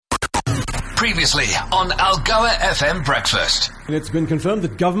Previously on Algoa FM Breakfast. And it's been confirmed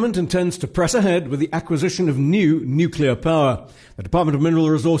that government intends to press ahead with the acquisition of new nuclear power. The Department of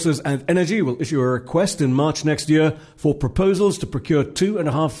Mineral Resources and Energy will issue a request in March next year for proposals to procure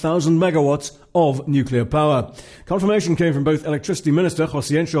 2,500 megawatts of nuclear power. Confirmation came from both Electricity Minister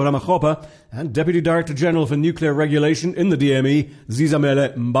Josiencio Ramachopa and Deputy Director General for Nuclear Regulation in the DME,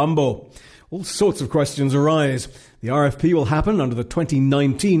 Zizamele Mbambo. All sorts of questions arise. The RFP will happen under the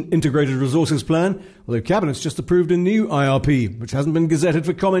 2019 Integrated Resources Plan, although Cabinet's just approved a new IRP, which hasn't been gazetted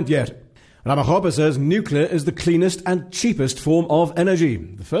for comment yet. Ramachopa says nuclear is the cleanest and cheapest form of energy.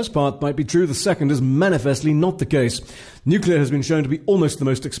 The first part might be true, the second is manifestly not the case. Nuclear has been shown to be almost the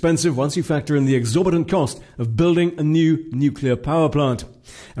most expensive once you factor in the exorbitant cost of building a new nuclear power plant.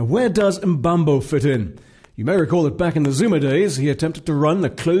 And where does Mbambo fit in? You may recall that back in the Zuma days, he attempted to run a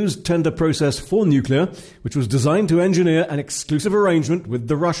closed tender process for nuclear, which was designed to engineer an exclusive arrangement with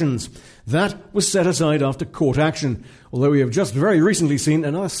the Russians. That was set aside after court action, although we have just very recently seen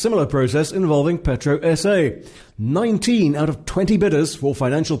another similar process involving Petro SA. 19 out of 20 bidders for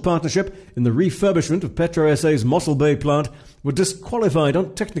financial partnership in the refurbishment of Petro SA's Mossel Bay plant were disqualified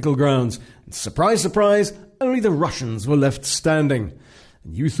on technical grounds. And surprise, surprise, only the Russians were left standing.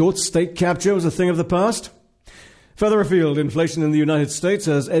 And you thought state capture was a thing of the past? Further afield, inflation in the United States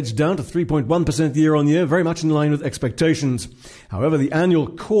has edged down to 3.1% year-on-year, very much in line with expectations. However, the annual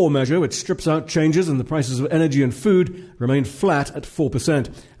core measure, which strips out changes in the prices of energy and food, remained flat at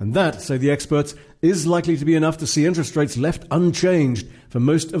 4%. And that, say the experts, is likely to be enough to see interest rates left unchanged for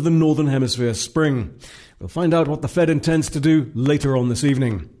most of the Northern Hemisphere spring. We'll find out what the Fed intends to do later on this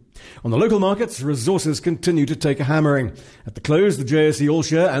evening. On the local markets, resources continue to take a hammering. At the close, the JSE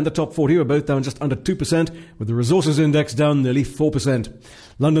All-Share and the Top 40 were both down just under 2%, with the resources index down nearly 4%.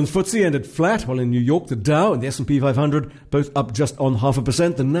 London's FTSE ended flat, while in New York, the Dow and the S&P 500 both up just on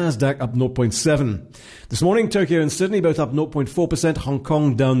 0.5%, the Nasdaq up 0.7%. This morning, Tokyo and Sydney both up 0.4%, Hong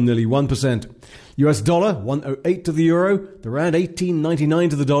Kong down nearly 1%. US dollar, 108 to the euro, the rand 18.99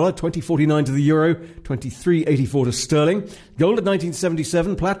 to the dollar, 20.49 to the euro, 23.84 to sterling, gold at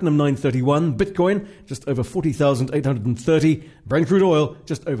 1977, platinum 931, Bitcoin just over 40,830, Brent crude oil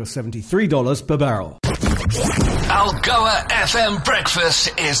just over $73 per barrel. Algoa FM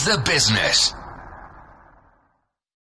Breakfast is the business.